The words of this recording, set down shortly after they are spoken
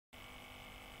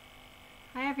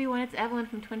Hi everyone, it's Evelyn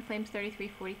from Twin Flames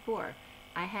 3344.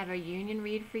 I have a union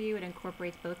read for you. It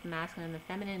incorporates both the masculine and the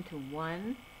feminine into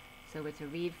one. So it's a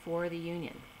read for the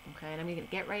union. Okay, and I'm going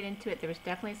to get right into it. There was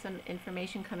definitely some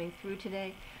information coming through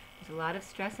today. There's a lot of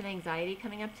stress and anxiety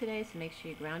coming up today, so make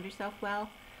sure you ground yourself well.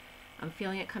 I'm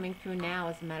feeling it coming through now,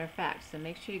 as a matter of fact. So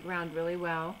make sure you ground really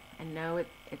well and know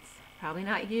it's probably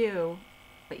not you,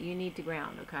 but you need to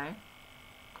ground, okay?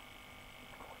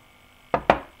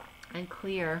 And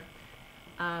clear.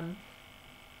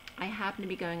 I happen to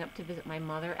be going up to visit my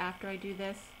mother after I do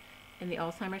this in the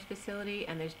Alzheimer's facility,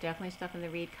 and there's definitely stuff in the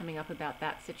read coming up about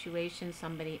that situation.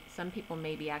 Some people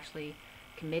may be actually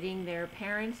committing their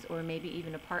parents or maybe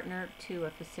even a partner to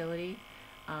a facility.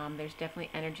 There's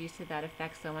definitely energies to that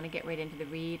effect, so I want to get right into the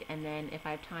read, and then if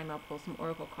I have time I'll pull some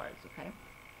oracle cards, okay?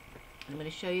 I'm going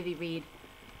to show you the read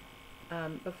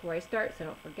before I start, so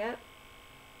don't forget.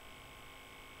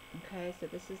 Okay, so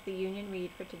this is the union read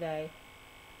for today.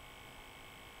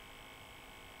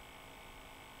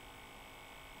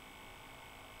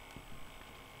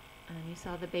 And you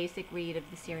saw the basic read of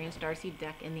the Sirian Starseed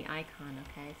deck in the icon,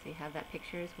 okay? So you have that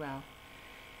picture as well.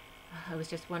 It was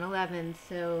just 111,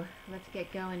 so let's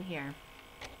get going here.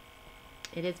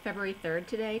 It is February 3rd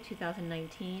today,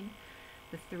 2019.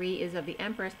 The 3 is of the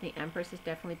Empress. The Empress is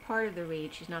definitely part of the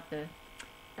read. She's not the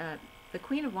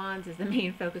Queen of Wands is the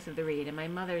main focus of the read, and my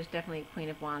mother is definitely a Queen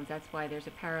of Wands. That's why there's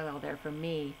a parallel there for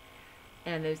me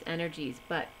and those energies.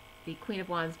 But the Queen of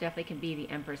Wands definitely can be the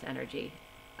Empress energy.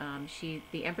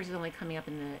 The Empress is only coming up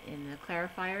in the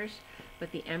clarifiers,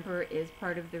 but the Emperor is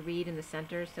part of the read in the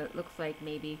center, so it looks like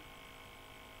maybe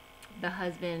the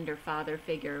husband or father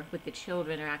figure with the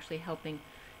children are actually helping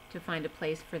to find a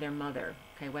place for their mother,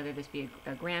 okay, whether this be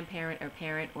a grandparent or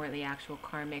parent or the actual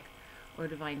karmic or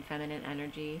divine feminine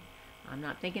energy. I'm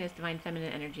not thinking it's divine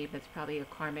feminine energy, but it's probably a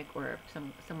karmic or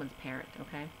someone's parent,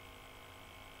 okay?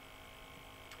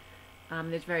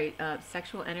 There's very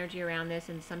sexual energy around this,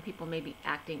 and some people may be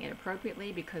acting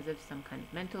inappropriately because of some kind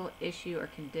of mental issue or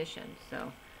condition.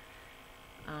 So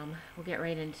we'll get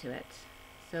right into it.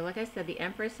 So like I said, the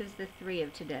Empress is the 3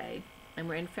 of today, and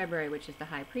we're in February, which is the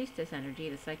High Priestess energy,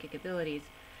 the psychic abilities,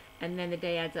 and then the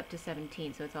day adds up to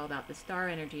 17. So it's all about the star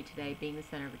energy today being the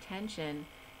center of attention,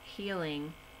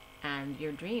 healing, and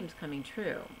your dreams coming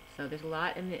true. So there's a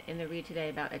lot in the read today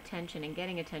about attention and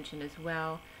getting attention as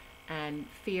well. And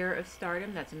fear of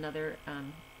stardom, that's another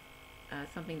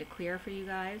something to clear for you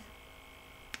guys.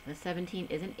 The 17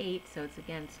 is an 8, so it's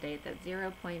again, stay at that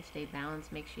 0 point, stay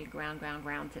balanced, make sure you ground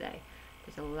today.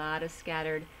 There's a lot of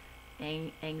scattered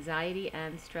anxiety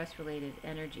and stress-related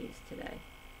energies today.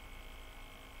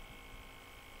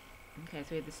 Okay,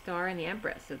 so we have the Star and the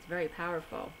Empress, so it's very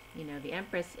powerful. You know, the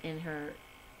Empress in her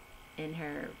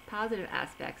positive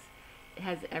aspects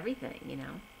has everything, you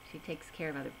know. She takes care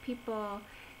of other people.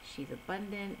 She's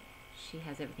abundant. She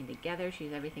has everything together. She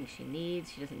has everything she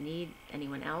needs. She doesn't need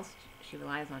anyone else. She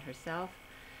relies on herself.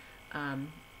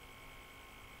 And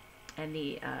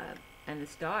the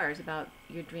Star is about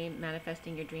your dream,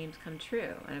 manifesting your dreams come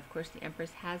true. And of course, the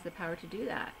Empress has the power to do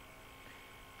that.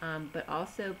 But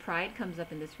also, pride comes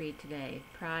up in this read today.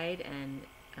 Pride and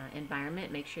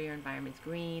environment. Make sure your environment's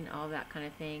green. All that kind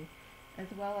of thing, as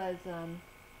well as.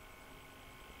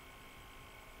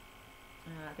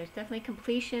 There's definitely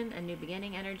completion and new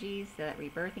beginning energies, that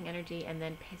rebirthing energy, and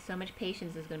then so much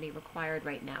patience is going to be required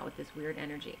right now with this weird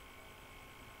energy.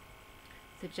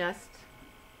 So just,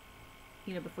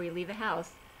 you know, before you leave the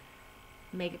house,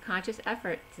 make a conscious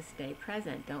effort to stay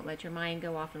present. Don't let your mind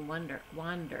go off and wander.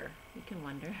 You can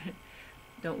wonder.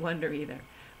 Don't wonder either.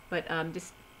 But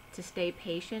just to stay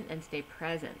patient and stay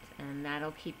present, and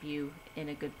that'll keep you in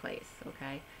a good place,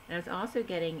 okay? And I was also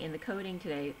getting in the coding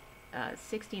today,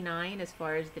 69 as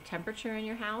far as the temperature in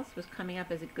your house was coming up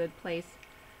as a good place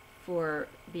for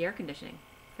the air conditioning,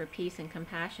 for peace and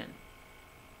compassion.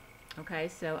 Okay,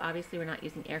 so obviously we're not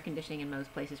using air conditioning in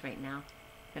most places right now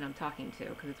that I'm talking to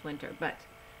because it's winter, but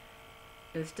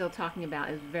it was still talking about,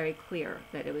 it was very clear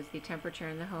that it was the temperature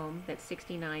in the home, that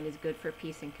 69 is good for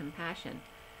peace and compassion.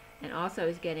 And also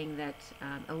is getting that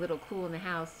a little cool in the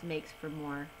house makes for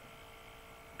more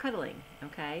cuddling,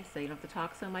 okay? So you don't have to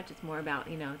talk so much. It's more about,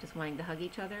 you know, just wanting to hug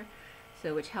each other,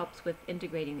 so which helps with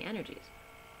integrating the energies.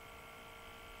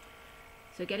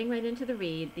 So getting right into the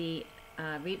read, the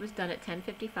read was done at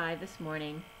 10:55 this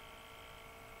morning,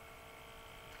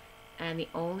 and the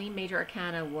only major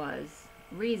arcana was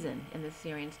Reason in the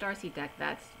Sirian Starseed deck.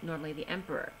 That's normally the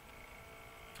Emperor,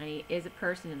 and he is a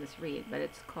person in this read, but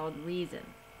it's called Reason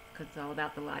because it's all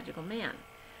about the logical man.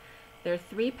 There are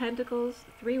 3 pentacles,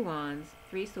 3 wands,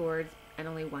 3 swords, and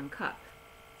only 1 cup.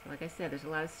 So like I said, there's a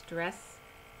lot of stress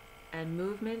and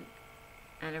movement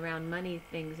and around money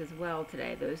things as well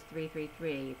today, those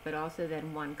 333, but also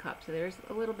then 1 cup. So there's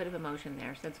a little bit of emotion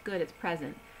there. So it's good, it's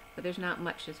present, but there's not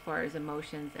much as far as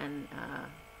emotions and,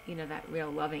 you know, that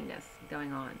real lovingness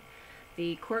going on.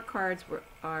 The court cards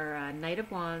are Knight of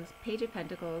Wands, Page of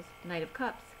Pentacles, Knight of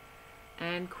Cups,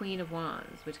 and Queen of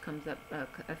Wands, which comes up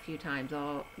a few times,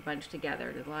 all bunched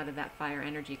together. There's a lot of that fire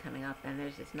energy coming up, and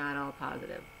it's not all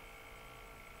positive.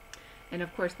 And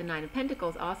of course, the Nine of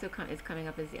Pentacles also is coming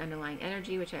up as the underlying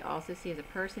energy, which I also see as a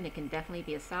person. It can definitely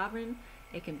be a sovereign.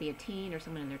 It can be a teen or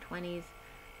someone in their 20s.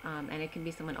 And it can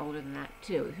be someone older than that,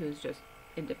 too, who's just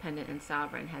independent and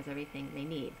sovereign, has everything they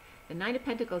need. The Nine of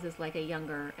Pentacles is like a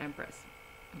younger Empress.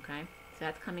 Okay? So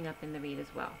that's coming up in the read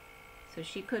as well. So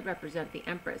she could represent the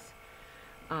Empress,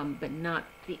 but not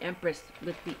the Empress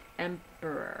with the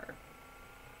Emperor.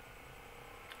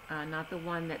 Not the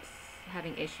one that's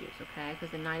having issues, okay? Because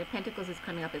the Nine of Pentacles is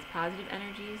coming up as positive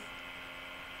energies.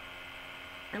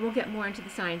 And we'll get more into the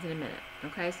signs in a minute,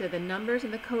 okay? So the numbers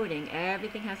and the coding,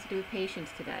 everything has to do with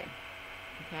patience today,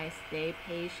 okay? Stay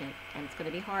patient, and it's going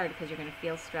to be hard because you're going to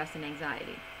feel stress and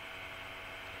anxiety.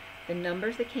 The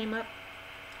numbers that came up,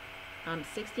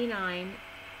 69,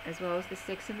 as well as the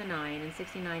 6 and the 9, and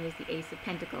 69 is the Ace of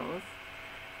Pentacles,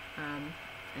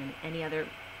 and any other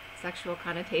sexual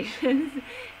connotations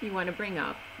you want to bring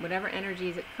up, whatever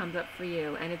energies it comes up for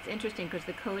you. And it's interesting because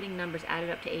the coding numbers added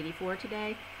up to 84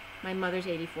 today. My mother's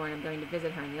 84, and I'm going to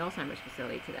visit her in the Alzheimer's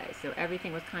facility today, so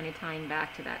everything was kind of tying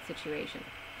back to that situation.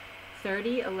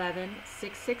 30, 11,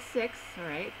 666, all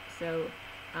right, so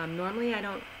normally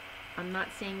I'm not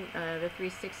seeing the 3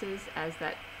 6s as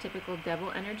that typical devil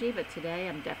energy, but today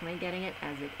I'm definitely getting it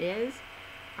as it is.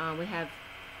 We have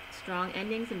strong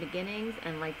endings and beginnings,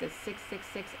 and like the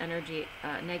 666 energy,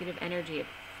 negative energy of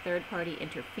third-party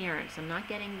interference. I'm not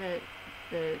getting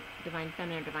the divine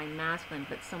feminine or divine masculine,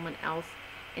 but someone else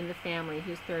in the family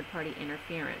who's third-party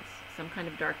interference, some kind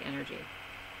of dark energy.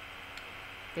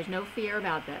 There's no fear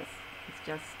about this. It's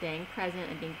just staying present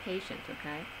and being patient,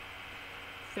 okay?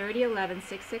 30, 11,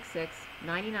 666,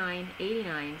 99,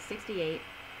 89, 68,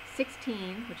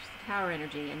 16, which is the tower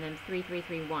energy, and then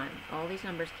 3331. All these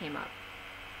numbers came up.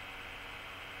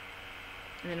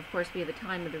 And then, of course, we have the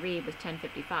time of the read was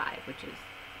 1055, which is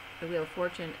the Wheel of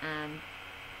Fortune, and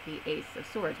the Ace of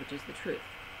Swords, which is the truth.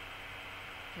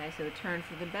 Okay, so the turn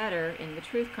for the better in the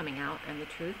truth coming out, and the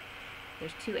truth,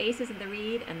 there's 2 aces in the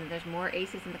read, and then there's more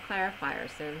aces in the clarifier,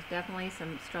 so there's definitely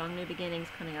some strong new beginnings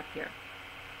coming up here.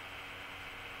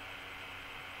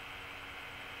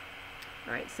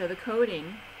 All right, so the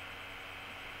coding,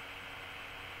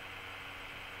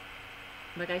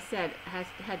 like I said,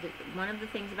 one of the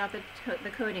things about the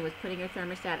coding was putting your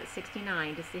thermostat at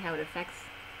 69 to see how it affects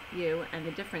you and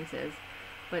the differences,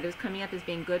 but it was coming up as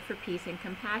being good for peace and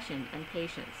compassion and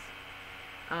patience.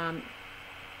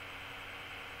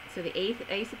 So the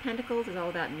Ace of Pentacles is all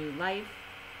about new life,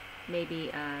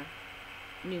 maybe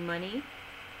new money,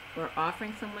 or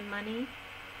offering someone money,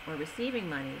 or receiving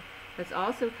money. But it's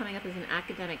also coming up as an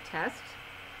academic test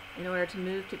in order to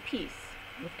move to peace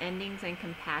with endings and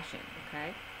compassion,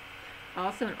 okay?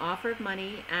 Also an offer of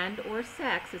money and or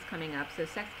sex is coming up. So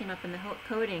sex came up in the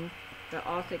coding, but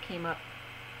also came up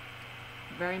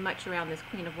very much around this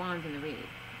Queen of Wands in the read.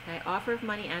 Okay? Offer of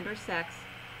money and or sex,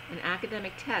 an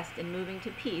academic test in moving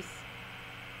to peace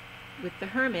with the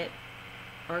Hermit,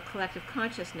 or collective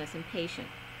consciousness, and patience.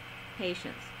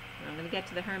 And I'm going to get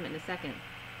to the Hermit in a second.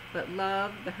 But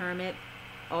love, the Hermit,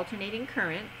 alternating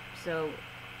current, so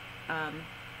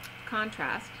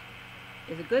contrast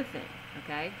is a good thing,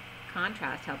 okay?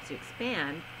 Contrast helps you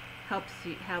expand,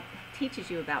 teaches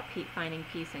you about finding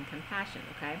peace and compassion,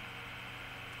 okay?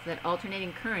 So that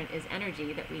alternating current is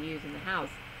energy that we use in the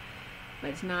house,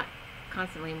 but it's not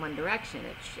constantly in one direction.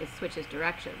 It switches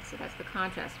directions, so that's the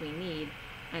contrast we need,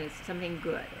 and it's something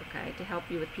good, okay, to help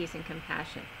you with peace and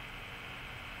compassion.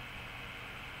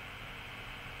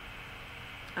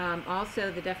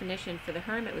 Also, the definition for the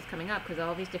Hermit was coming up because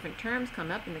all these different terms come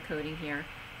up in the coding here.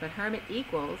 But Hermit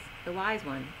equals the wise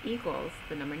one, equals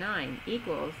the number 9,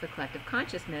 equals the collective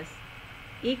consciousness,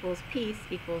 equals peace,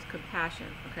 equals compassion.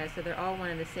 Okay, so they're all one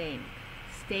and the same.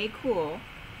 Stay cool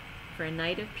for a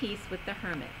night of peace with the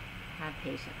Hermit. Have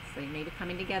patience. So you may be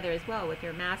coming together as well with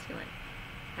your masculine.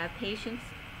 Have patience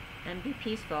and be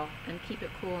peaceful and keep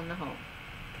it cool in the home.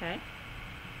 Okay?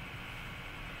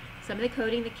 Some of the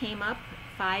coding that came up,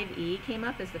 5E came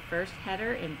up as the first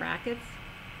header in brackets,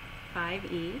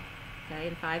 5E, okay,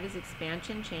 and 5 is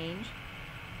expansion, change,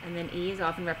 and then E is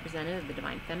often representative of the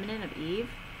divine feminine of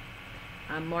Eve.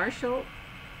 Martial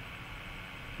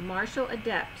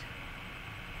Adept,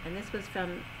 and this was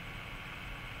from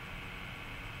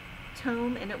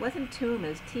Tome, and it wasn't Tome, it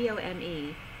was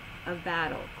Tome, of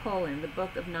Battle, the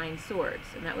Book of Nine Swords,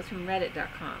 and that was from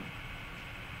reddit.com.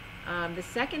 The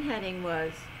second heading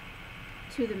was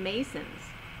To the Masons,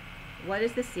 What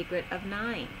is the Secret of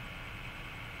Nine?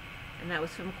 And that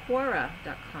was from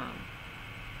Quora.com.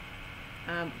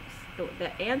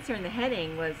 The answer in the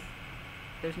heading was,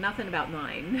 there's nothing about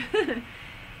nine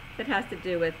that has to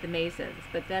do with the Masons.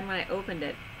 But then when I opened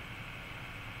it,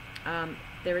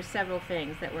 there were several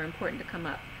things that were important to come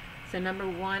up. So number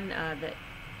one, that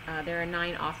there are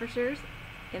 9 officers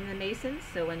in the Masons.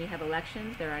 So when you have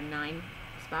elections, there are 9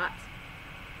 spots.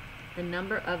 The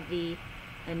number of the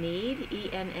Ennead,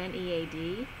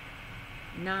 E-N-N-E-A-D,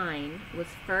 9, was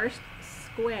first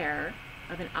square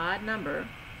of an odd number,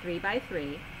 3 by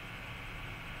 3.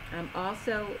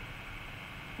 Also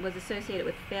was associated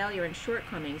with failure and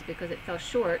shortcomings because it fell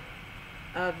short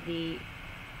of the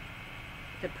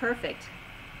perfect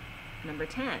number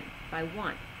 10 by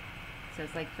 1. So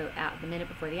it's like the minute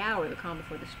before the hour, the calm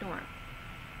before the storm.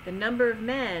 The number of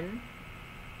men,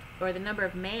 or the number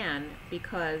of man,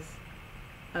 because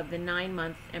of the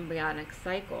 9-month embryonic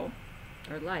cycle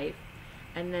or life.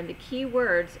 And then the key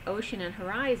words, ocean and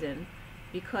horizon,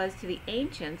 because to the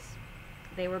ancients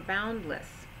they were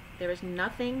boundless. There was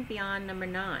nothing beyond number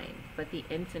 9 but the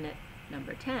infinite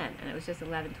number 10, and it was just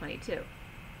 11:22.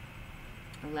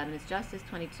 11 is justice,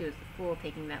 22 is the fool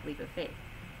taking that leap of faith.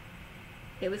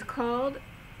 It was called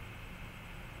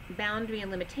boundary and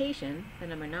limitation, the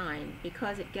number 9,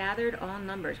 because it gathered all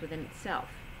numbers within itself.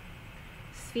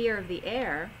 Sphere of the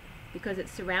air, because it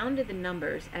surrounded the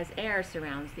numbers as air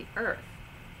surrounds the earth.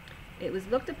 It was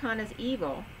looked upon as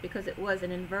evil because it was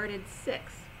an inverted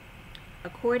 6.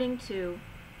 According to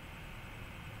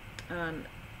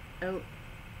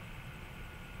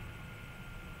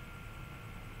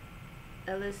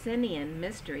Eleusinian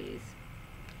mysteries,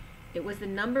 it was the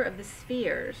number of the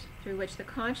spheres through which the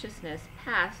consciousness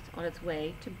passed on its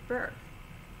way to birth.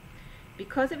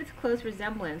 Because of its close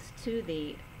resemblance to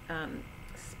the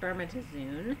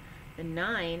spermatozoon, the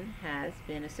 9 has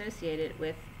been associated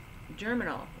with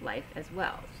germinal life as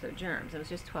well, so germs. It was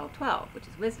just 1212, which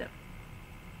is wisdom,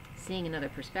 seeing another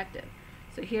perspective.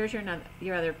 So here's your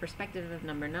other perspective of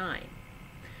number 9.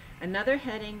 Another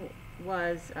heading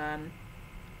was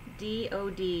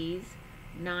DOD's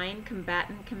 9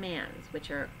 combatant commands,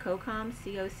 which are COCOM,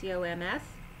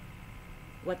 C-O-C-O-M-S,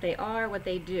 what they are, what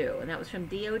they do, and that was from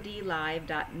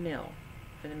dodlive.mil,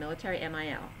 for the military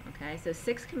MIL. Okay, so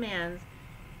 6 commands,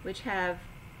 which have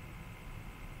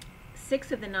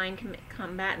 6 of the 9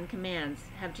 combatant commands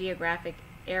have geographic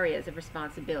areas of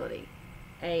responsibility.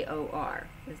 AOR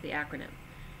is the acronym.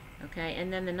 Okay,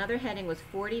 and then another heading was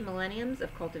 40 Millenniums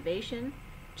of Cultivation,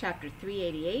 chapter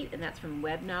 388, and that's from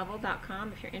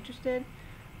webnovel.com if you're interested.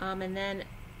 And then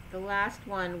the last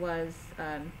one was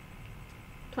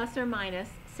plus or minus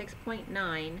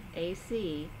 6.9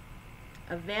 AC,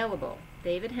 available,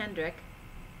 David Hendrick,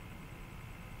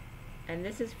 and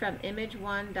this is from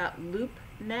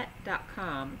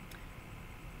image1.loopnet.com.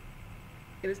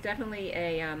 It was definitely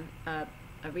a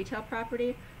retail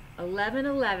property.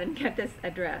 1111, get this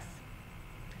address,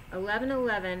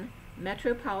 1111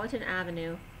 Metropolitan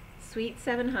Avenue, Suite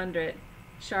 700,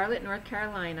 Charlotte, North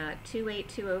Carolina,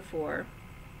 28204.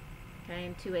 Okay,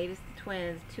 and 28 is the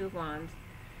twins, 2 of wands,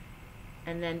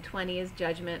 and then 20 is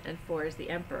judgment, and 4 is the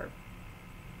emperor.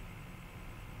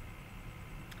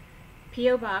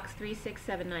 P.O. Box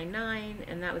 36799,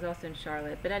 and that was also in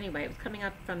Charlotte. But anyway, it was coming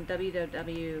up from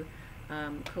www.collettre.com,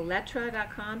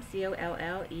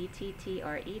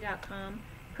 COLLETTRE.com.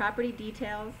 Property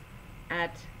details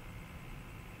at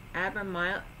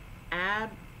Albemarle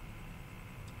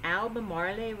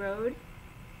Road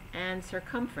and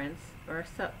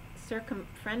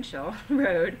Circumferential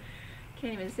Road.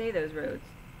 Can't even say those roads.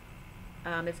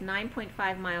 It's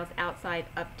 9.5 miles outside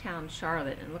uptown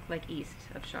Charlotte, and it looked like east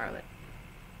of Charlotte.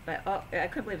 But I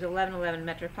couldn't believe it was 1111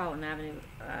 Metropolitan Avenue,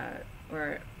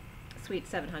 or Suite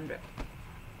 700.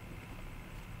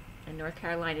 And North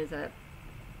Carolina is a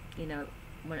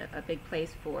big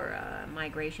place for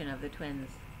migration of the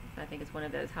twins. I think it's one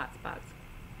of those hot spots.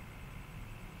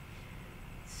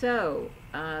 So,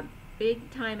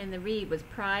 big time in the read was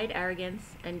pride,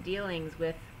 arrogance, and dealings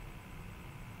with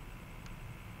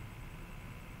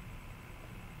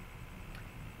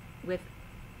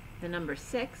the number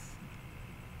 6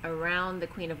 around the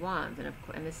Queen of Wands, and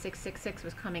the 666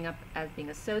 was coming up as being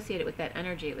associated with that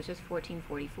energy. It was just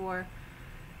 1444.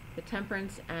 The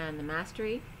temperance and the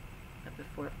mastery of the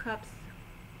 4 of Cups,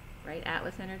 right?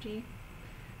 Atlas energy.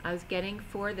 I was getting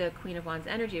for the Queen of Wands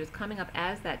energy, it was coming up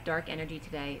as that dark energy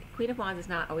today. Queen of Wands is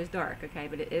not always dark, okay,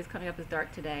 but it is coming up as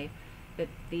dark today. that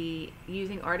the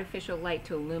using artificial light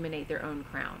to illuminate their own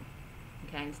crown,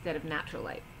 okay, instead of natural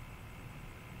light.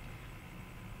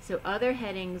 So other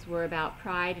headings were about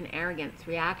pride and arrogance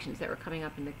reactions that were coming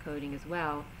up in the coding as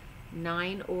well.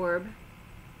 9 orbs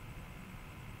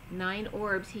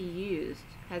he used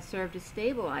had served to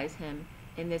stabilize him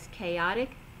in this chaotic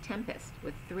tempest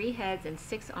with 3 heads and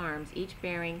 6 arms, each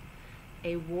bearing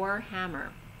a war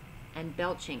hammer and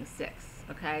belching 6.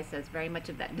 Okay, so it's very much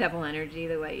of that devil energy,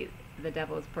 the way the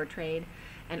devil is portrayed.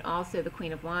 And also the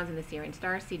Queen of Wands in the Syrian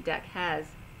Starseed deck has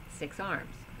 6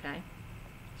 arms. Okay,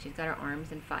 she's got her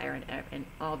arms and fire and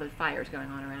all the fires going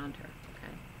on around her.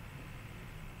 Okay,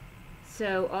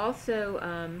 so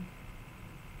also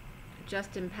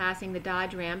just in passing, the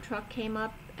Dodge Ram truck came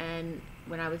up, and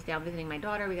when I was down visiting my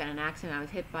daughter, we got in an accident. I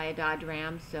was hit by a Dodge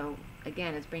Ram. So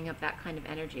again, it's bringing up that kind of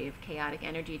energy, of chaotic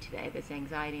energy today, this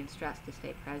anxiety and stress to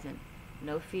stay present.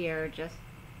 No fear, just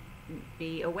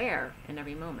be aware in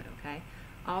every moment, okay?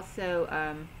 Also,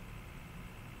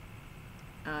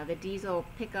 the diesel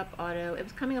pickup auto, it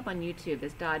was coming up on YouTube,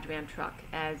 this Dodge Ram truck,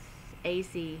 as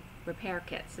AC repair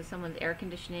kits. So someone's air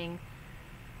conditioning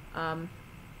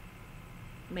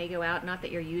may go out, not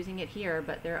that you're using it here,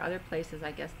 but there are other places,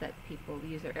 I guess, that people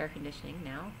use their air conditioning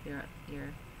now.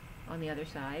 You're on the other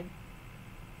side.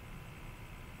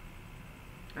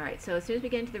 Alright, so as soon as we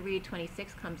get into the read,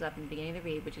 26 comes up in the beginning of the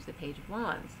read, which is the Page of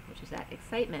Wands, which is that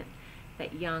excitement,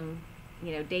 that young,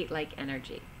 date-like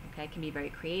energy. Okay, it can be very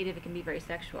creative, it can be very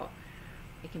sexual,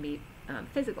 it can be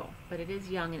physical, but it is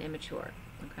young and immature.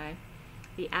 Okay,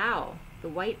 the owl, the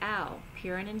white owl,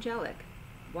 pure and angelic,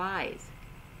 wise.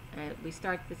 We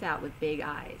start this out with big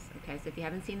eyes. Okay, so if you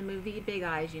haven't seen the movie Big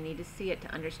Eyes, you need to see it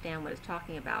to understand what it's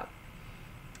talking about.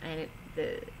 And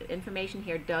the information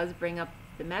here does bring up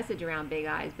the message around big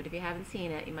eyes, but if you haven't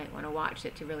seen it, you might want to watch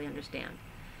it to really understand.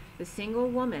 The single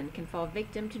woman can fall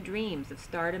victim to dreams of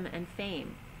stardom and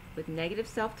fame, with negative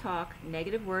self-talk,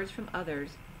 negative words from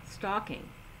others, stalking,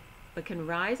 but can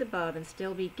rise above and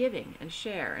still be giving and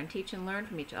share and teach and learn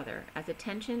from each other as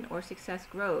attention or success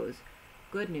grows.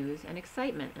 Good news and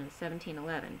excitement in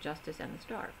 1711, Justice and the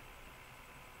Star.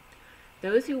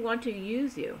 Those who want to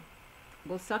use you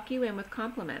will suck you in with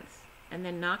compliments and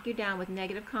then knock you down with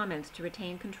negative comments to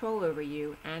retain control over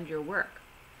you and your work.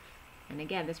 And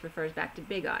again, this refers back to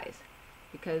big eyes,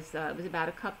 because it was about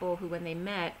a couple who, when they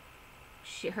met,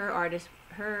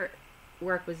 her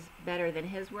work was better than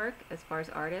his work as far as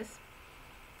artists.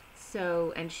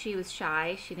 So, and she was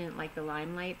shy, she didn't like the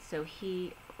limelight, so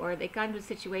they got into a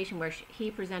situation where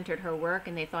he presented her work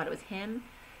and they thought it was him,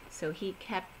 so he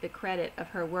kept the credit of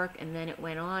her work, and then it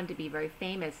went on to be very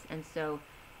famous, and so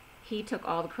he took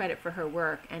all the credit for her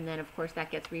work, and then of course that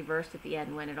gets reversed at the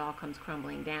end when it all comes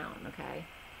crumbling down. Okay,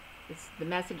 it's the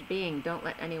message being, don't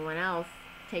let anyone else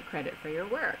take credit for your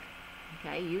work.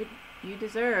 Okay, you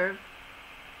deserve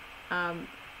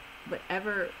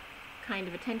whatever kind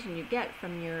of attention you get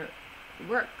from your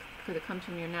work, because it comes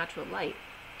from your natural light.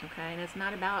 Okay, and it's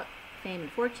not about fame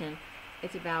and fortune,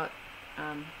 it's about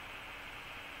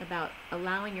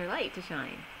allowing your light to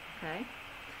shine. Okay,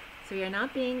 so you're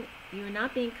not being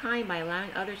kind by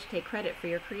allowing others to take credit for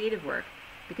your creative work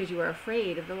because you are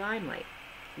afraid of the limelight.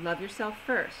 Love yourself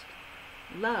first.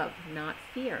 Love, not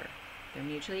fear. They're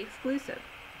mutually exclusive.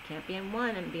 You can't be in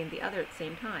one and be in the other at the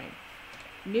same time.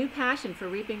 New passion for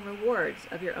reaping rewards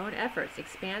of your own efforts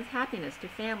expands happiness to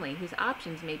family whose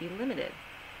options may be limited.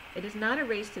 It is not a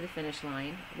race to the finish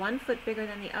line, one foot bigger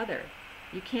than the other.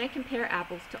 You can't compare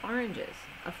apples to oranges.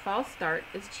 A false start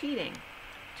is cheating.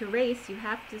 To race, you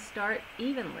have to start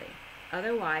evenly.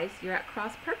 Otherwise, you're at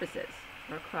cross purposes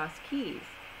or cross keys,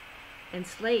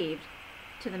 enslaved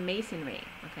to the masonry.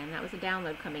 Okay, and that was a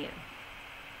download coming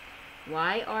in.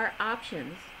 Why are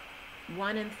options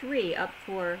 1 and 3 up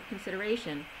for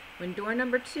consideration when door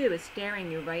number 2 is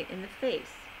staring you right in the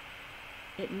face?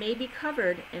 It may be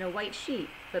covered in a white sheet,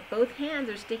 but both hands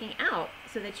are sticking out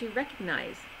so that you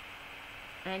recognize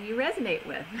and you resonate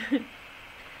with.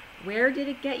 Where did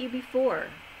it get you before,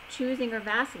 choosing or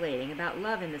vacillating about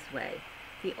love in this way?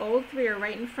 The old 3 are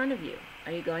right in front of you.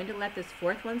 Are you going to let this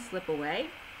 4th one slip away?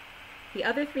 The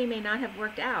other 3 may not have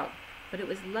worked out, but it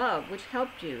was love which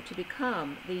helped you to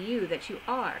become the you that you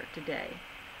are today.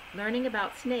 Learning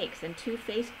about snakes and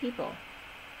two-faced people.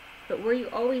 But were you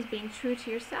always being true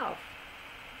to yourself?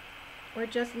 Or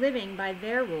just living by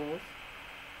their rules?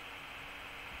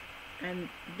 And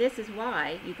this is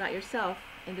why you got yourself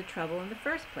into trouble in the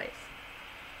first place.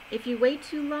 If you wait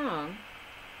too long,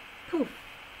 poof,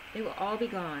 it will all be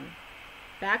gone.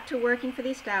 Back to working for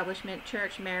the establishment,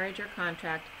 church, marriage, or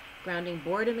contract, grounding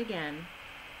boredom again,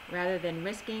 rather than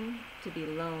risking to be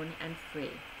lone and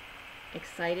free.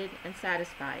 excited and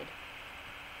satisfied.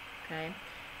 Okay?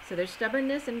 So there's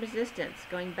stubbornness and resistance,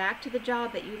 going back to the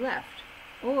job that you left.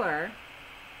 Or,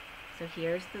 so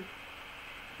here's the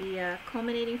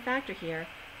culminating factor here,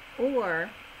 or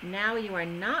now you are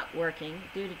not working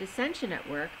due to dissension at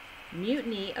work,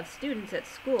 mutiny of students at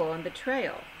school, and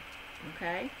betrayal.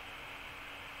 Okay?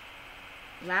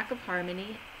 Lack of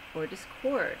harmony or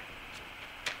discord.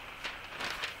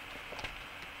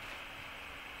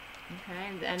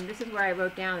 Okay, and this is where I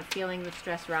wrote down feeling the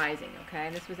stress rising, okay?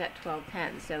 And this was at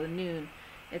 12:10, so noon.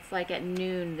 It's like at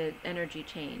noon the energy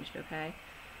changed, okay?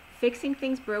 Fixing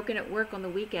things broken at work on the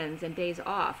weekends and days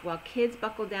off while kids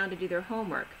buckle down to do their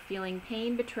homework. Feeling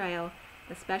pain, betrayal,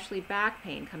 especially back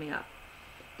pain coming up.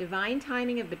 Divine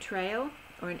timing of betrayal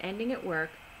or an ending at work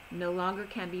no longer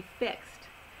can be fixed.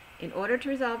 In order to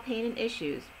resolve pain and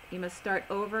issues, you must start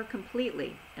over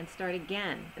completely and start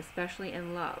again, especially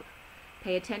in love.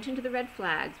 Pay attention to the red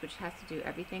flags, which has to do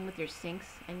everything with your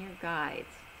syncs and your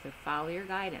guides. So follow your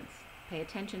guidance. Pay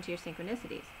attention to your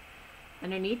synchronicities.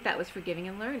 Underneath that was forgiving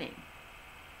and learning.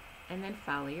 And then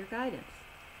follow your guidance.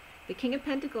 The King of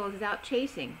Pentacles is out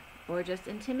chasing, or just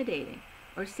intimidating,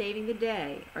 or saving the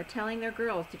day, or telling their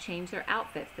girls to change their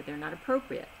outfits that they're not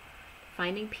appropriate.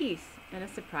 Finding peace in a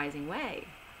surprising way.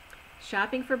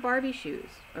 Shopping for Barbie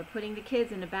shoes, or putting the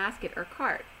kids in a basket or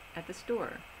cart at the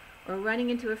store. Or running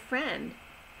into a friend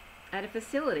at a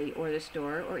facility or the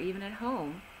store or even at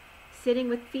home, sitting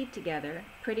with feet together,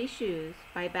 pretty shoes,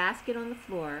 by a basket on the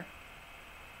floor,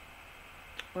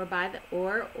 or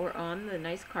or on the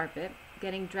nice carpet,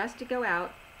 getting dressed to go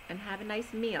out and have a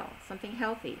nice meal, something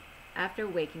healthy, after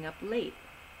waking up late.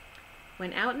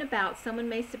 When out and about, someone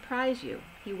may surprise you.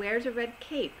 He wears a red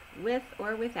cape with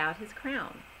or without his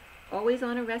crown, always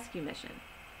on a rescue mission.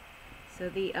 So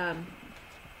the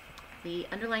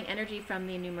underlying energy from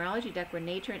the numerology deck were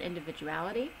nature and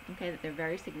individuality, okay, that they're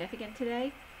very significant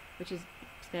today, which is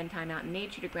spend time out in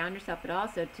nature to ground yourself, but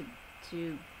also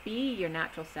to be your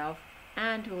natural self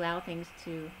and to allow things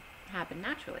to happen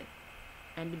naturally,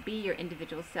 and to be your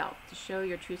individual self, to show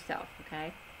your true self,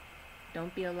 okay?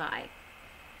 Don't be a lie.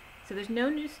 So there's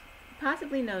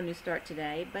possibly no new start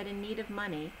today, but in need of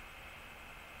money,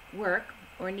 work,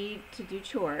 or need to do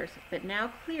chores, but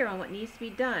now clear on what needs to be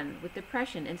done with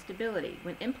depression, instability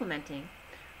when implementing,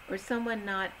 or someone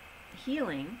not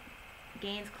healing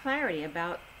gains clarity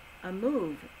about a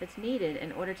move that's needed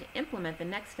in order to implement the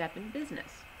next step in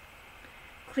business.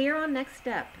 Clear on next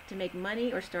step to make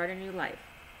money or start a new life.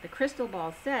 The crystal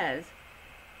ball says,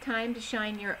 time to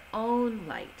shine your own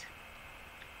light.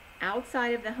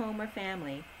 Outside of the home or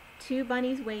family, 2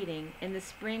 bunnies waiting, in the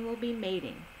spring will be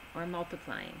mating or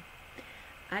multiplying.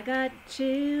 I got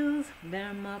chills,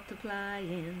 they're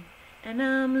multiplying, and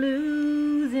I'm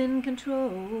losing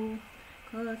control,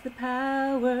 'cause the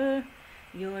power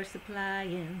you're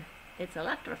supplying, it's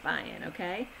electrifying,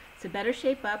 okay? So better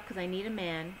shape up, because I need a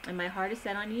man, and my heart is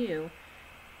set on you.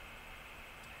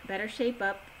 Better shape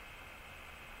up.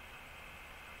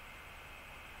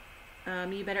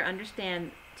 You better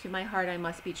understand, to my heart I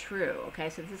must be true, okay?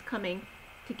 So this is coming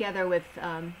together with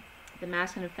the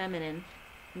masculine and feminine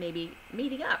maybe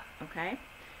meeting up, okay?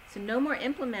 So no more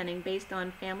implementing based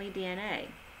on family DNA,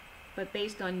 but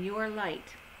based on your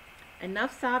light.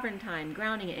 Enough sovereign time,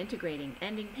 grounding and integrating,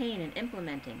 ending pain and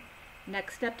implementing.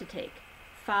 Next step to take.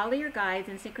 Follow your guides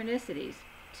and synchronicities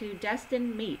to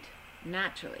destined meet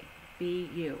naturally. Be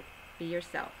you. Be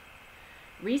yourself.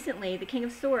 Recently, the King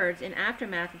of Swords, in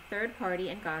aftermath of third party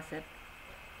and gossip,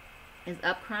 is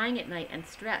up crying at night and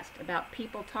stressed about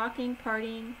people talking,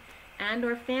 partying, and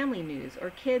or family news, or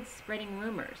kids spreading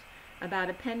rumors about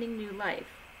a pending new life,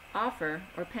 offer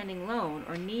or pending loan,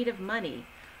 or need of money,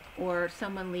 or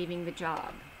someone leaving the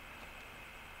job.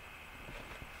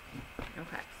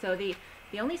 Okay, so the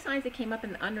only signs that came up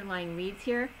in the underlying reads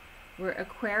here were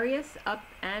Aquarius, up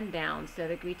and down. So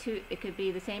there could be it could be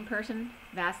the same person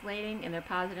vacillating in their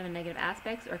positive and negative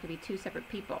aspects, or it could be 2 separate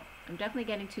people. I'm definitely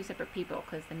getting 2 separate people,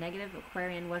 because the negative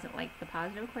Aquarian wasn't like the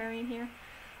positive Aquarian here.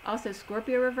 Also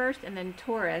Scorpio reversed, and then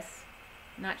Taurus,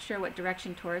 not sure what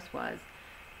direction Taurus was,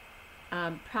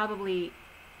 probably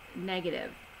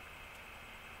negative.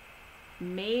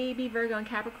 Maybe Virgo and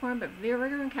Capricorn, but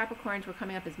Virgo and Capricorns were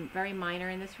coming up as very minor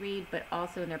in this read, but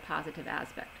also in their positive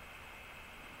aspect.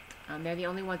 They're the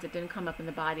only ones that didn't come up in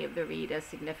the body of the read as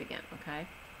significant, okay?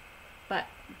 But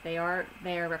they are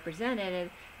represented.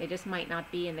 They just might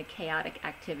not be in the chaotic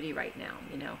activity right now,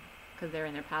 you know, because they're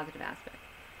in their positive aspect.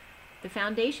 The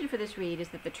foundation for this read is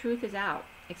that the truth is out,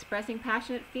 expressing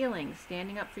passionate feelings,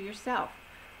 standing up for yourself,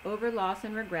 over loss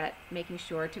and regret, making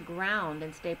sure to ground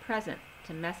and stay present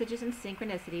to messages and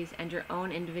synchronicities and your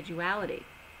own individuality.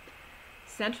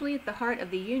 Centrally at the heart of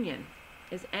the union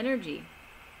is energy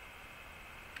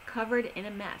covered in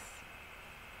a mess.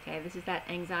 Okay, this is that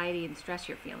anxiety and stress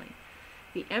you're feeling.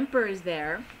 The Emperor is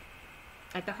there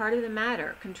at the heart of the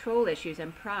matter, control issues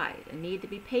and pride, a need to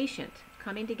be patient,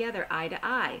 coming together eye to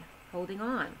eye, holding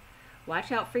on.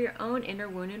 Watch out for your own inner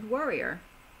wounded warrior,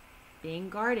 being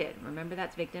guarded. Remember,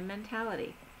 that's victim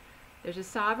mentality. There's a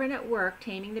sovereign at work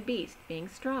taming the beast, being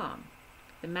strong.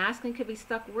 The masculine could be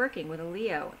stuck working with a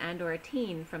Leo and or a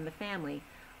teen from the family,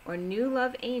 or new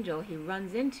love angel he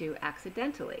runs into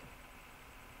accidentally.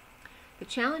 The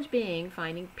challenge being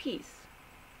finding peace,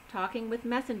 talking with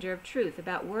messenger of truth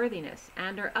about worthiness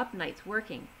and or up nights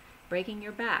working, breaking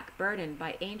your back, burdened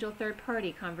by angel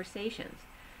third-party conversations,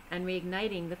 and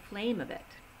reigniting the flame of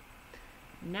it.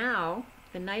 Now,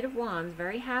 the Knight of Wands,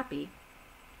 very happy,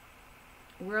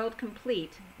 world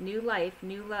complete, new life,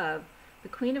 new love, the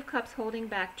Queen of Cups holding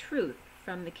back truth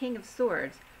from the King of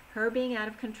Swords, her being out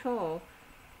of control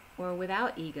or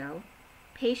without ego,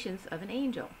 patience of an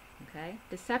angel. Okay?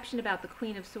 Deception about the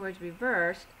Queen of Swords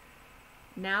reversed,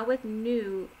 now with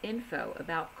new info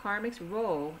about karmic's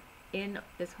role in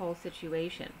this whole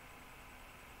situation.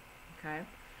 Okay?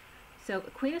 So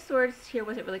Queen of Swords here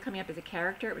wasn't really coming up as a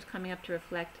character. It was coming up to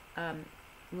reflect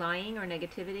lying or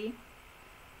negativity,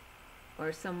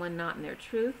 or someone not in their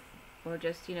truth, or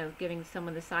just, giving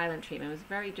someone the silent treatment.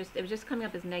 It was just coming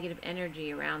up as negative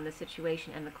energy around the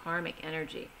situation and the karmic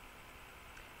energy.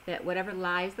 That whatever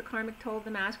lies the karmic told the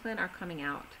masculine are coming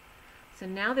out. So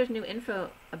now there's new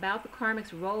info about the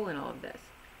karmic's role in all of this.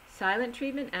 Silent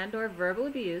treatment and or verbal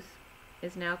abuse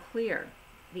is now clear.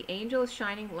 The angel is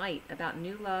shining light about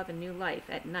new love and new life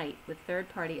at night with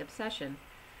third-party obsession.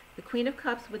 The Queen of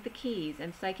Cups with the keys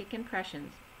and psychic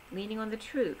impressions, leaning on the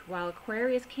truth, while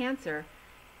Aquarius Cancer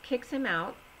kicks him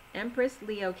out. Empress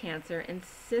Leo Cancer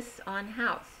insists on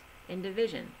house in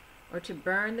division, or to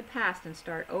burn the past and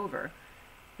start over.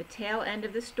 The tail end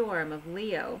of the storm of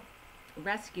Leo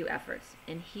rescue efforts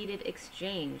in heated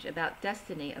exchange about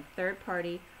destiny of third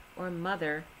party or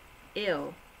mother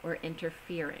ill or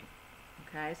interfering.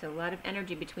 Okay, so a lot of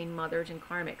energy between mothers and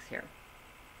karmics here.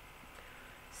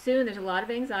 Soon there's a lot of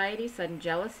anxiety, sudden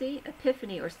jealousy,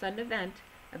 epiphany or sudden event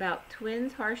about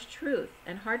twins' harsh truth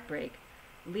and heartbreak.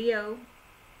 Leo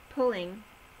pulling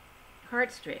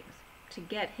heartstrings to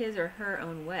get his or her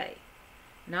own way.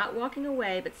 Not walking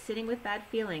away, but sitting with bad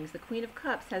feelings, the Queen of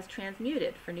Cups has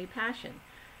transmuted for new passion.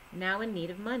 Now in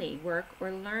need of money, work,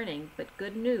 or learning, but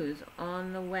good news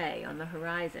on the way, on the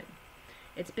horizon.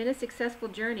 It's been a successful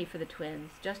journey for the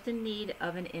twins, just in need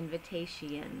of an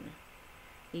invitation.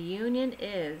 The union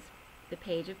is the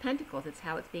Page of Pentacles. It's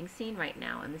how it's being seen right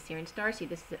now. In the Sirian Starseed,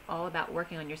 this is all about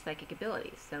working on your psychic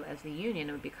abilities. So as the union,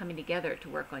 it would be coming together to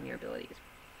work on your abilities.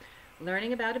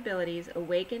 Learning about abilities,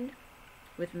 awakened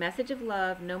with message of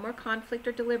love, no more conflict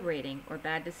or deliberating or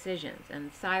bad decisions.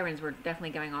 And sirens were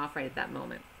definitely going off right at that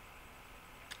moment.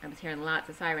 I was hearing lots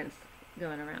of sirens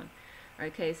going around.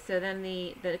 Okay, so then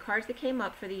the cards that came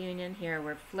up for the union here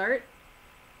were flirt,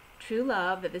 true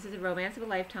love, that this is a romance of a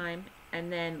lifetime,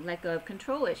 and then let go of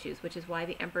control issues, which is why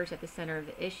the Emperor's at the center of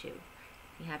the issue.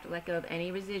 You have to let go of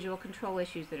any residual control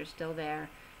issues that are still there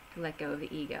to let go of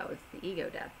the ego. It's the ego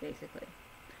death, basically.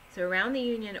 So around the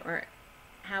union, or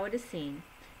how it is seen,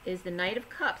 is the Knight of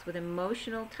Cups with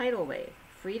emotional tidal wave,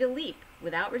 free to leap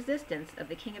without resistance of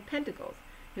the King of Pentacles,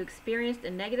 who experienced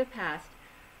a negative past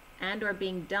and or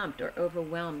being dumped or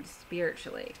overwhelmed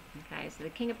spiritually. Okay, so the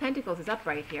King of Pentacles is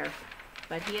upright here,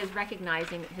 but he is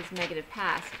recognizing his negative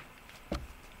past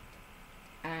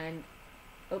and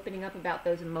opening up about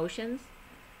those emotions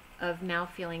of now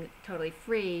feeling totally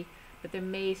free, but there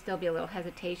may still be a little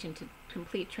hesitation to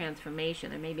complete transformation.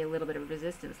 There may be a little bit of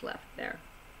resistance left there,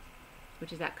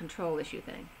 which is that control issue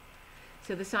thing.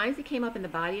 So the signs that came up in the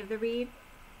body of the read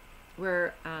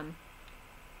were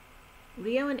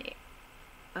Leo,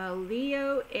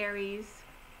 Aries,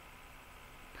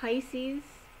 Pisces,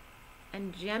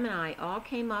 and Gemini all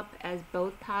came up as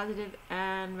both positive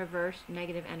and reversed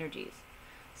negative energies.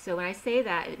 So when I say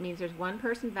that, it means there's one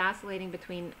person vacillating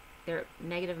between their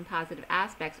negative and positive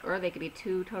aspects, or they could be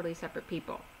two totally separate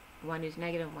people. One who's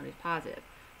negative and one who's positive.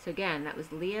 So again, that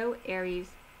was Leo, Aries,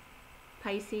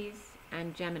 Pisces,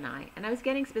 and Gemini. And I was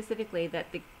getting specifically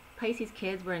that the Pisces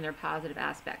kids were in their positive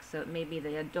aspects. So it may be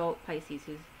the adult Pisces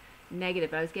who's negative,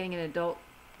 but I was getting an adult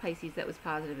Pisces that was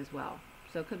positive as well.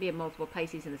 So it could be a multiple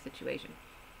Pisces in the situation.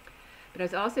 But I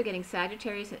was also getting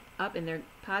Sagittarius up in their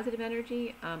positive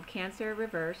energy, Cancer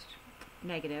reversed,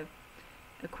 negative,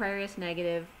 Aquarius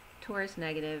negative, Taurus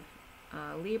negative,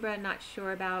 Libra not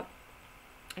sure about.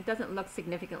 It doesn't look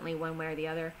significantly one way or the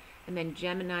other. And then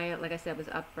Gemini, like I said, was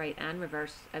upright and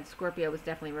reversed, and Scorpio was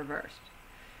definitely reversed.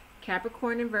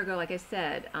 Capricorn and Virgo, like I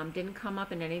said, didn't come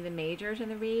up in any of the majors in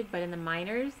the read, but in the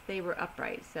minors, they were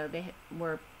upright. So they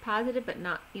were positive, but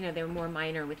not, they were more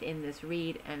minor within this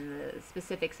read and the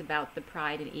specifics about the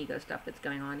pride and ego stuff that's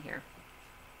going on here.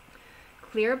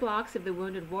 Clear blocks of the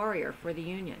wounded warrior for the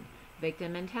union.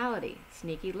 Victim mentality,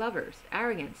 sneaky lovers,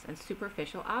 arrogance, and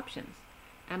superficial options.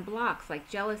 And blocks like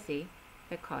jealousy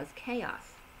that cause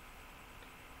chaos.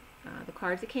 The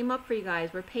cards that came up for you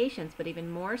guys were patience, but even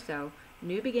more so,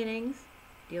 new beginnings,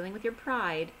 dealing with your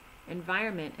pride,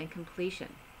 environment, and completion.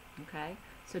 Okay?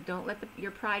 So don't let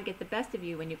your pride get the best of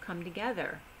you when you come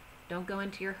together. Don't go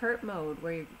into your hurt mode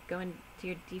where you're going to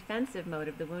your defensive mode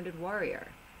of the wounded warrior.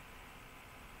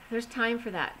 There's time for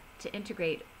that, to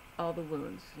integrate all the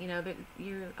wounds.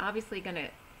 You're obviously going to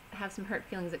have some hurt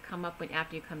feelings that come up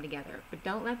after you come together. But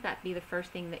don't let that be the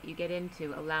first thing that you get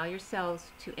into. Allow yourselves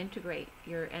to integrate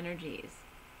your energies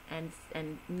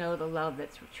and know the love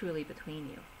that's truly between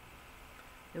you.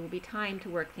 There will be time to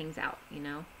work things out,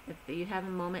 If you have a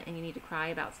moment and you need to cry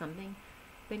about something,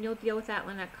 then you'll deal with that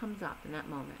when that comes up in that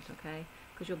moment, okay?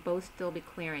 Because you'll both still be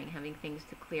clearing, having things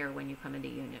to clear when you come into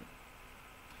union.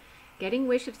 Getting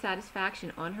wish of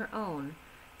satisfaction on her own,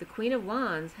 the Queen of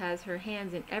Wands has her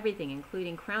hands in everything,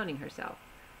 including crowning herself.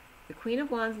 The Queen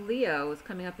of Wands, Leo, is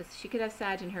coming up as she could have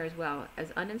Sag in her as well,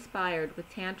 as uninspired with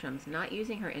tantrums, not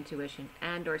using her intuition,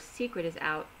 and or secret is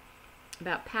out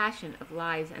about passion of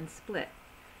lies and split.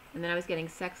 And then I was getting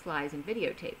sex lies and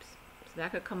videotapes. So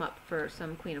that could come up for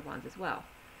some Queen of Wands as well.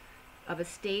 Of a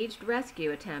staged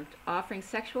rescue attempt offering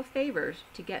sexual favors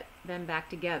to get them back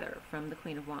together from the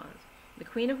Queen of Wands. The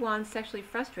Queen of Wands sexually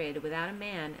frustrated without a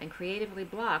man and creatively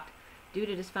blocked due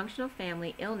to dysfunctional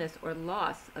family, illness, or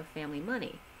loss of family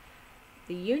money.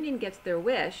 The union gets their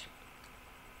wish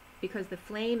because the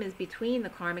flame is between the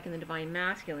karmic and the divine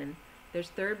masculine. There's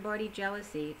third-party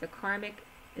jealousy. The karmic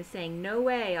is saying, no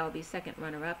way I'll be second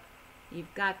runner-up.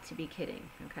 You've got to be kidding,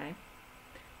 okay?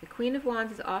 The Queen of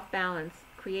Wands is off balance,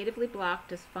 creatively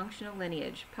blocked dysfunctional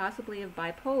lineage, possibly of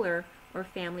bipolar or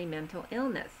family mental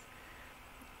illness.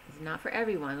 It's not for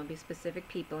everyone. It'll be specific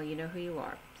people. You know who you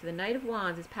are. So the Knight of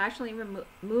Wands is passionately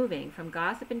moving from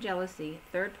gossip and jealousy,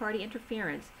 third-party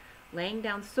interference, laying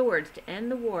down swords to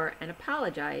end the war and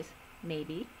apologize,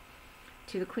 maybe,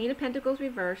 to the Queen of Pentacles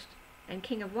reversed and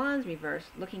King of Wands reversed,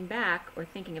 looking back or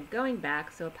thinking of going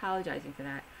back, so apologizing for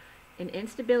that. An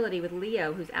instability with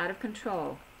Leo who's out of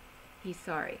control. He's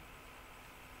sorry.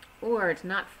 Or it's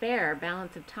not fair,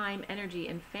 balance of time, energy,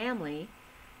 and family.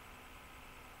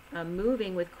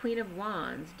 Moving with Queen of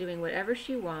Wands, doing whatever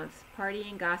she wants,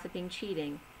 partying, gossiping,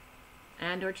 cheating,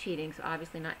 and or cheating, so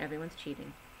obviously not everyone's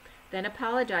cheating. Then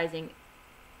apologizing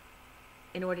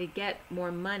in order to get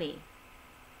more money,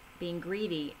 being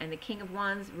greedy, and the King of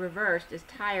Wands reversed is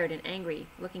tired and angry,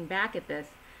 looking back at this,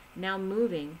 now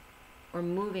moving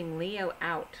Leo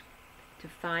out to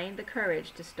find the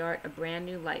courage to start a brand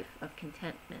new life of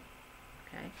contentment,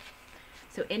 okay?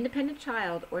 So independent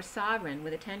child or sovereign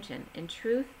with attention, in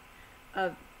truth,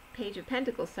 of Page of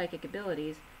Pentacles psychic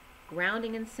abilities,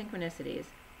 grounding in synchronicities,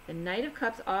 the Knight of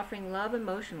Cups offering love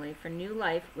emotionally for new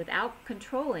life without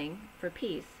controlling for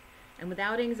peace, and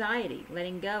without anxiety,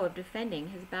 letting go of defending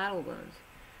his battle wounds.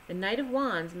 The Knight of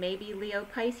Wands may be Leo,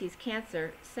 Pisces,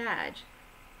 Cancer, Sag,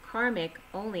 karmic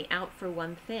only out for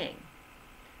one thing,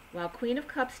 while Queen of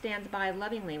Cups stands by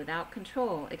lovingly without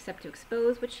control except to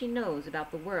expose what she knows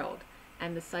about the world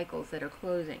and the cycles that are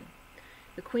closing.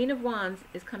 The Queen of Wands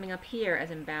is coming up here as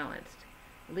imbalanced.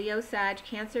 Leo, Sag,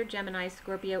 Cancer, Gemini,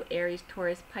 Scorpio, Aries,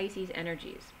 Taurus, Pisces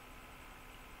energies.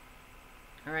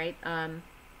 All right.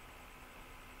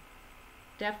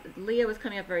 Leo is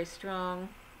coming up very strong.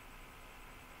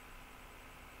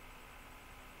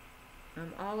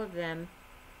 All of them.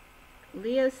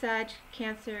 Leo, Sag,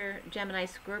 Cancer, Gemini,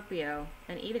 Scorpio,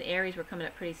 and even Aries were coming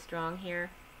up pretty strong here.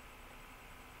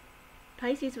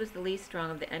 Pisces was the least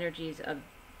strong of the energies of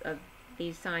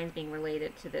these signs being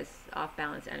related to this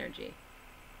off-balance energy.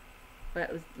 But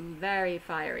it was very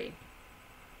fiery.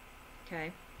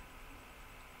 Okay?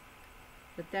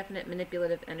 With definite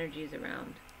manipulative energies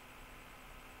around.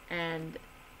 And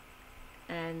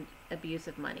abuse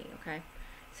of money, okay?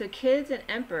 So kids and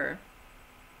Emperor,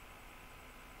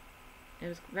 it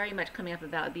was very much coming up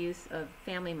about abuse of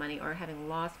family money or having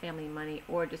lost family money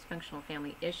or dysfunctional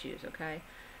family issues, okay?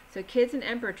 So kids and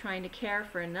Emperor trying to care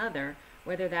for another,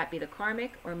 whether that be the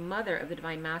karmic or mother of the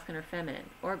divine masculine or feminine,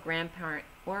 or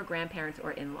grandparents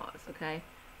or in-laws, okay?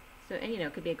 So, and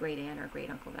it could be a great aunt or a great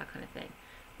uncle, that kind of thing.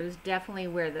 It was definitely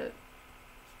where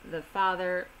the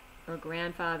father or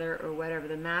grandfather or whatever,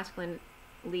 the masculine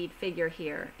lead figure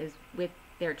here is with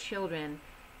their children,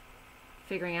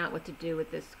 figuring out what to do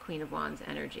with this Queen of Wands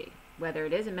energy, whether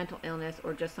it is a mental illness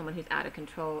or just someone who's out of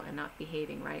control and not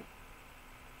behaving right.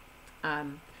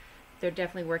 They're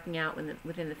definitely working out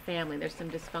within the family. There's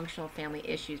some dysfunctional family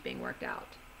issues being worked out.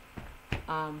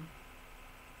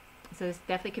 So this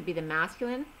definitely could be the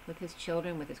masculine with his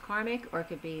children, with his karmic, or it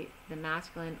could be the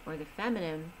masculine or the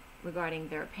feminine regarding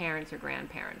their parents or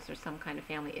grandparents, or some kind of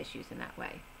family issues in that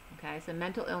way. Okay, so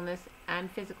mental illness and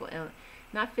physical illness,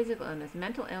 not physical illness,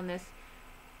 mental illness,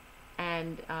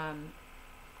 and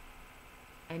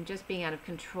just being out of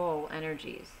control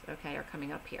energies, okay, are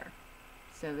coming up here.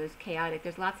 So there's chaotic,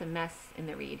 there's lots of mess in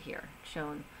the read here,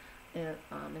 shown in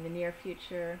the near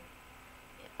future,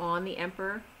 on the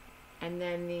Emperor, and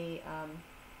then the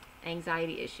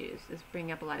anxiety issues. This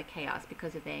bring up a lot of chaos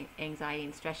because of the anxiety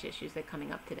and stress issues that are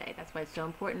coming up today. That's why it's so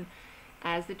important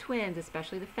as the twins,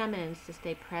 especially the feminines, to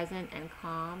stay present and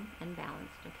calm and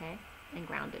balanced, okay, and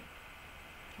grounded.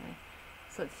 Okay,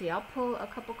 so let's see, I'll pull a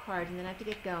couple cards and then I have to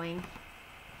get going.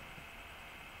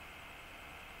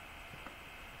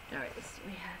 All right, let's see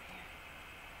what we have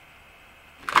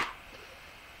here.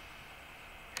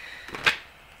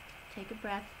 Take a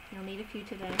breath. You'll need a few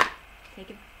today. Take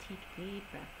a deep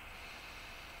breath.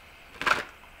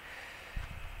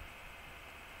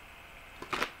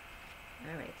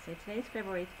 All right, so today's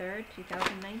February 3rd,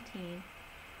 2019.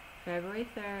 February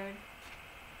 3rd.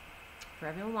 For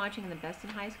everyone watching, in the best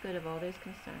and highest good of all those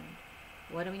concerned.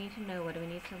 What do we need to know? What do we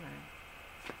need to learn?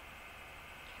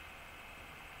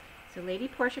 So Lady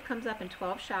Portia comes up in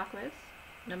 12 chakras.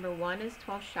 Number 1 is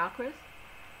 12 chakras.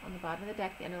 On the bottom of the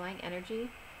deck, the underlying energy.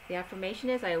 The affirmation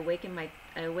is, I awaken my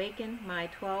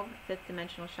 12 fifth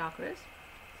dimensional chakras.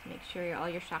 So make sure all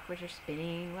your chakras are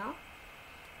spinning well.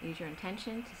 Use your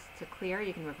intention to clear.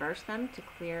 You can reverse them to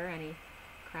clear any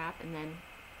crap, and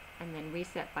then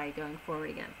reset by going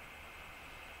forward again.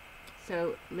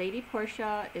 So Lady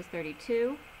Portia is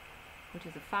 32, which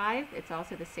is a 5. It's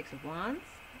also the 6 of Wands,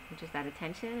 which is that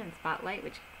attention and spotlight,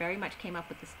 which very much came up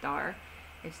with the star.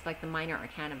 It's like the minor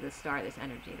arcana of the star, this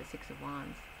energy, the 6 of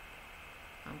Wands.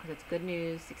 Because it's good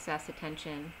news, success,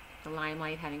 attention, the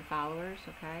limelight, having followers,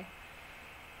 okay?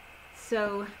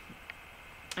 So,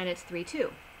 and it's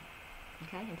 3-2,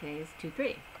 okay? And today is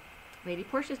 2-3. Lady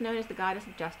Portia is known as the goddess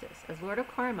of justice. As Lord of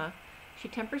Karma, she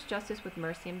tempers justice with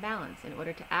mercy and balance. In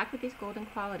order to act with these golden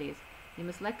qualities, you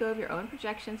must let go of your own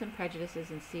projections and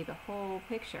prejudices and see the whole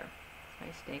picture.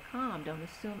 That's why stay calm, don't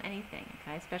assume anything,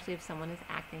 okay? Especially if someone is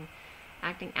acting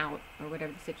out or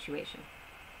whatever the situation.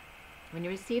 When you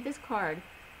receive this card,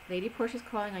 Lady Portia is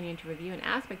calling on you to review an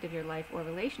aspect of your life or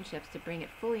relationships to bring it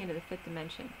fully into the 5th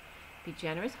dimension. Be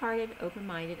generous-hearted,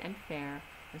 open-minded, and fair,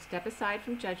 and step aside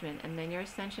from judgment, and then your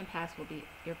ascension path will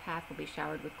be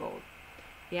showered with gold.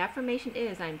 The affirmation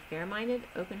is, I am fair-minded,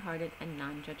 open-hearted, and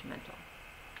non-judgmental.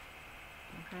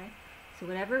 Okay? So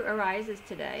whatever arises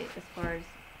today, as far as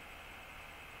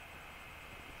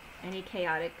any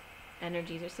chaotic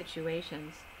energies or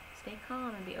situations, stay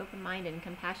calm and be open-minded and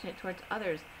compassionate towards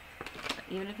others,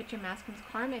 even if it's your masculine's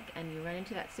karmic and you run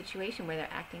into that situation where they're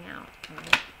acting out.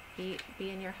 Right? Be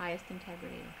in your highest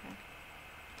integrity,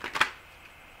 okay?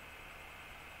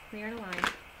 Clear and align.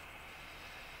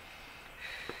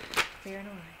 Clear and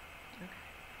align. Okay.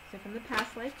 So from the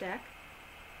past life deck,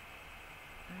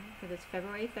 right, for this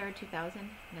February 3rd,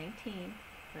 2019,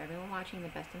 for everyone watching, the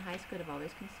best and highest good of all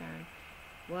those concerned,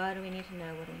 what do we need to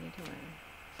know? What do we need to learn?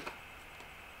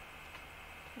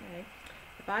 Okay.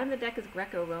 The bottom of the deck is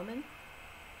Greco-Roman.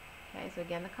 Okay, so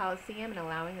again, the Colosseum and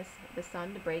allowing the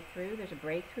sun to break through. There's a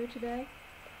breakthrough today,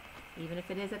 even if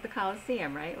it is at the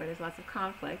Colosseum, right, where there's lots of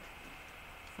conflict.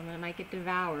 Someone might get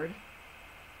devoured.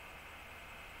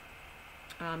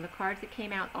 The cards that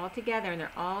came out all together, and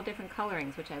they're all different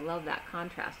colorings, which I love that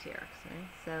contrast here. Okay?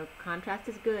 So contrast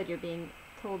is good. You're being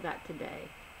told that today.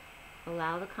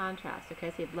 Allow the contrast. Okay,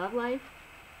 so you have love life,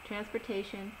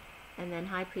 transportation, and then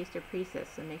high priest or priestess.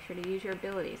 So make sure to use your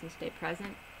abilities and stay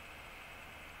present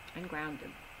and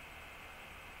grounded.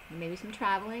 And maybe some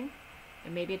traveling,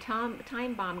 and maybe a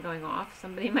time bomb going off.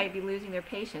 Somebody might be losing their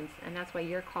patience, and that's why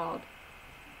you're called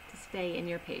to stay in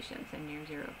your patience and your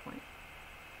 0 point.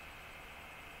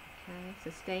 Okay, so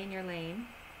stay in your lane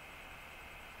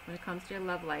when it comes to your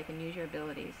love life and use your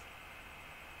abilities.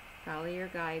 Follow your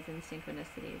guides and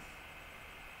synchronicities.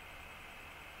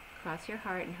 Cross your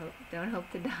heart and don't hope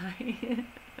to die.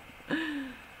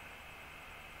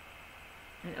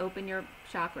 And open your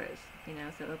chakras,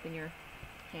 so open your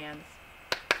hands.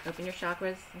 Open your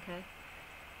chakras, okay?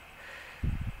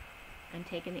 And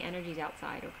take in the energies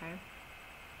outside, okay?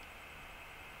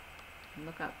 And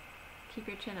look up. Keep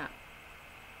your chin up.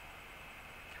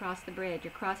 Cross the bridge.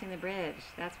 You're crossing the bridge.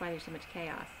 That's why there's so much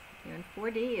chaos. You're in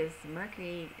 4D is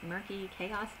murky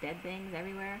chaos, dead things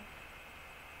everywhere.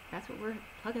 That's what we're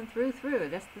plugging through.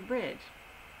 That's the bridge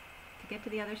to get to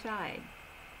the other side.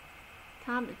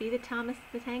 Be the Thomas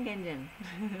the Tank Engine.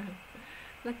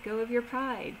 Let go of your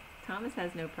pride. Thomas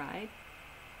has no pride.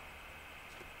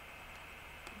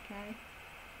 Okay.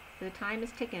 So the time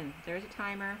is ticking. There's a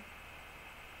timer.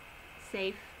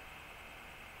 Safe.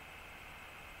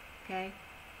 Okay.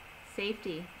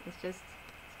 Safety is just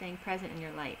staying present in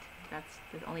your light. That's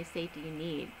the only safety you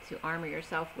need to armor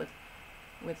yourself with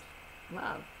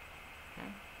love. Okay.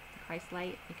 The Christ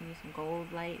light. You can use some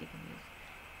gold light. You can use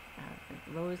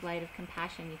the rose light of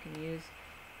compassion. You can use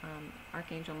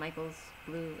Archangel Michael's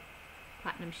blue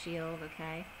platinum shield.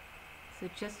 Okay. So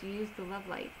just use the love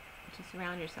light to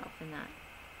surround yourself in that.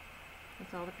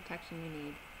 That's all the protection you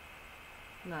need.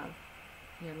 Love.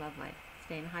 Your love light.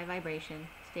 Stay in high vibration.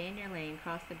 Stay in your lane.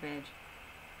 Cross the bridge.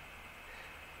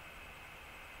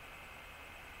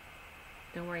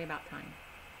 Don't worry about time.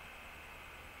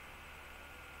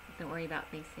 Don't worry about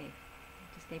being safe.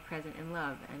 Just stay present in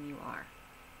love, and you are.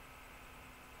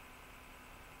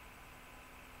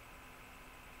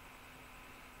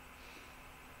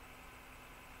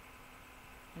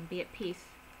 And be at peace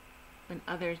when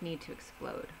others need to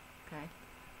explode. Okay.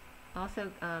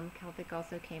 Also, Celtic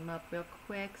also came up real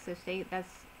quick. So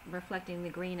that's reflecting the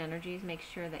green energies. Make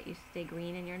sure that you stay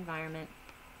green in your environment.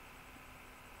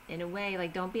 In a way,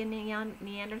 like, don't be a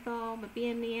Neanderthal, but be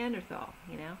a Neanderthal,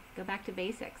 you know? Go back to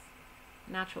basics,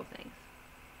 natural things.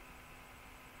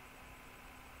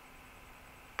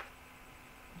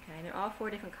 Okay, they're all 4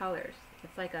 different colors.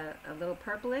 It's like a little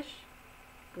purplish,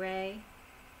 gray.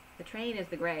 The train is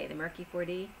the gray, the murky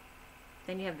 4D.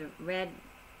 Then you have the red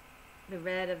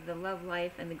of the love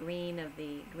life, and the green of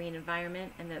the green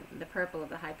environment, and the purple of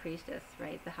the high priestess,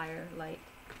 right? The higher light.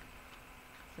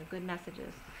 So good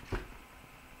messages.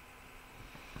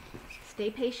 Stay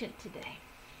patient today.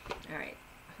 All right.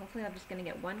 Hopefully I'm just going to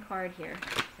get one card here.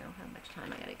 So I don't have much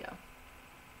time. I got to go.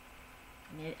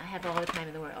 I mean, I have all the time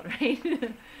in the world, right?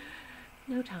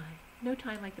 No time. No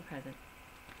time like the present.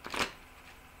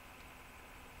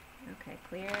 Okay.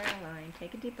 Clear line.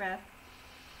 Take a deep breath.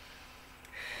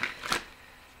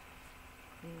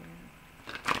 Clear.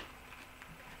 Okay.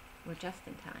 We're just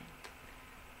in time.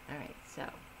 All right. So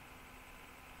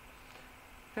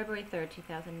February 3rd,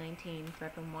 2019, for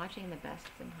everyone watching, the best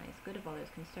and highest good of all those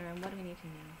concerned. What do we need to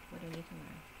know? What do we need to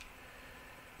learn?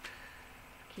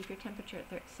 Keep your temperature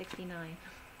at 69.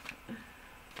 Okay.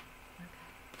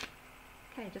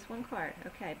 Okay, just one card.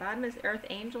 Okay, bottom is Earth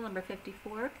Angel number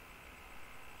 54.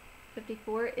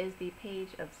 54 is the Page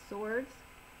of Swords,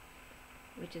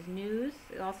 which is news.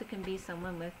 It also can be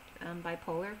someone with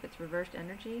bipolar if it's reversed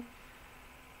energy.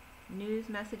 News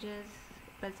messages.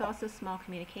 But it's also small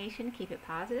communication. Keep it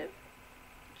positive.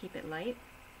 Keep it light.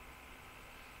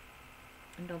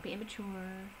 And don't be immature.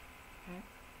 Okay?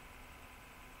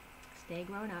 Stay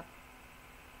grown up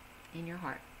in your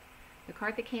heart. The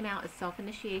card that came out is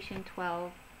Self-Initiation.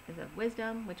 12 is of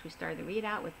Wisdom, which we started the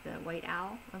readout with the White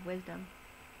Owl of Wisdom.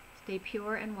 Stay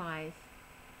pure and wise.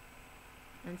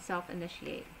 And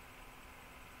self-initiate.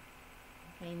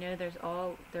 Okay, you know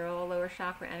they're all lower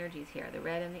chakra energies here. The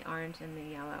red and the orange and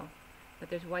the yellow. But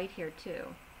there's white here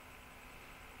too.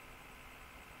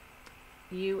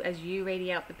 As you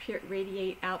radiate out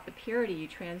the purity, you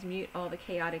transmute all the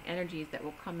chaotic energies that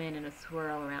will come in a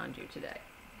swirl around you today.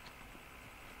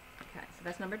 Okay, so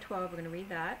that's number 12. We're going to read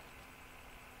that.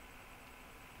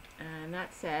 And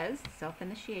that says,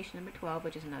 Self-Initiation number 12,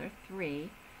 which is another 3.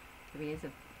 3 is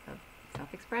of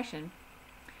self-expression.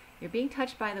 You're being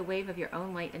touched by the wave of your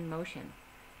own light and motion.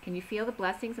 Can you feel the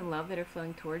blessings and love that are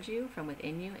flowing towards you from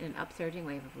within you in an upsurging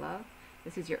wave of love?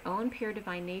 This is your own pure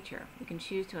divine nature. You can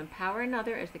choose to empower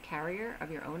another as the carrier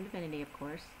of your own divinity, of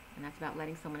course, and that's about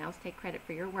letting someone else take credit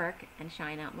for your work and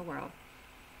shine out in the world.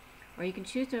 Or you can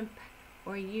choose to,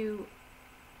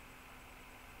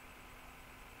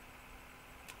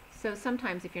 so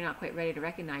sometimes if you're not quite ready to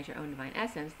recognize your own divine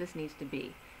essence, this needs to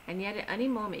be. And yet at any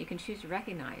moment you can choose to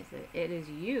recognize that it is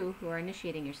you who are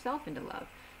initiating yourself into love.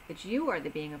 That you are the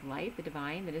being of light, the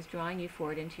divine, that is drawing you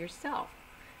forward into yourself.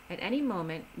 At any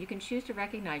moment, you can choose to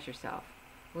recognize yourself.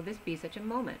 Will this be such a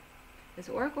moment? This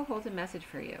oracle holds a message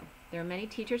for you. There are many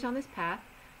teachers on this path,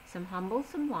 some humble,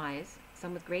 some wise,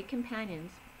 some with great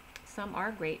companions. Some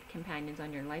are great companions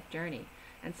on your life journey,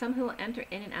 and some who will enter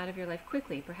in and out of your life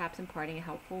quickly, perhaps imparting a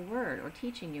helpful word or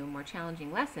teaching you a more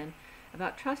challenging lesson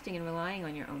about trusting and relying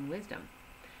on your own wisdom.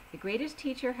 The greatest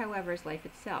teacher, however, is life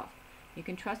itself. You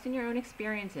can trust in your own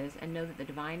experiences and know that the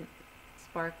divine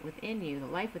spark within you, the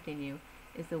life within you,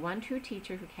 is the one true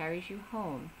teacher who carries you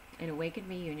home in awakened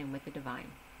reunion with the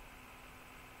divine.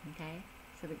 Okay?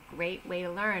 So the great way to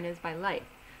learn is by life.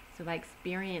 So by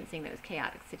experiencing those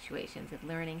chaotic situations and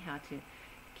learning how to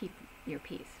keep your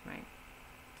peace, right?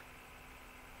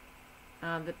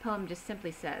 The poem just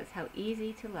simply says, how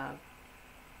easy to love.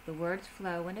 The words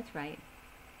flow when it's right.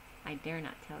 I dare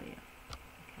not tell you.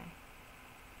 Okay?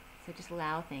 So just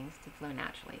allow things to flow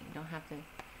naturally. You don't have to,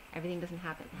 everything doesn't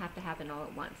have to happen all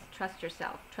at once. Trust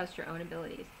yourself. Trust your own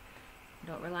abilities.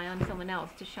 Don't rely on someone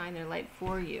else to shine their light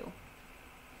for you.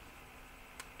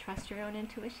 Trust your own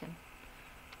intuition.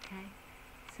 Okay?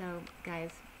 So, guys,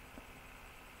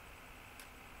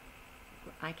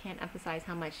 I can't emphasize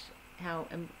how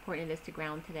important it is to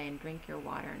ground today and drink your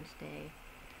water and stay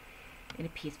in a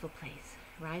peaceful place.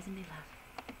 Rise and be loved.